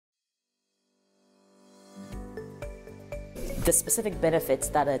The specific benefits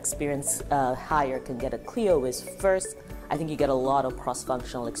that an experienced hire can get at Cleo is, first, I think you get a lot of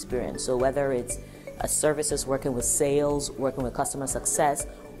cross-functional experience. So whether it's a services working with sales, working with customer success,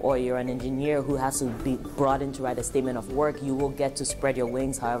 or you're an engineer who has to be brought in to write a statement of work, you will get to spread your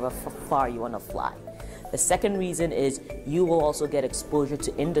wings however far you want to fly. The second reason is you will also get exposure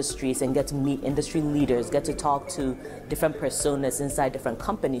to industries and get to meet industry leaders, get to talk to different personas inside different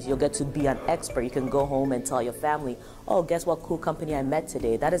companies. You'll get to be an expert. You can go home and tell your family, oh, guess what cool company I met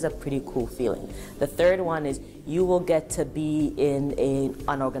today. That is a pretty cool feeling. The third one is you will get to be in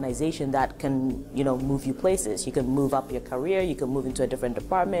an organization that can, move you places. You can move up your career. You can move into a different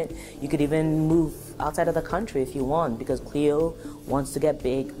department. You could even move outside of the country if you want, because Cleo wants to get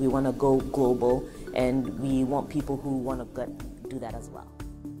big. We want to go global. And we want people who want to do that as well.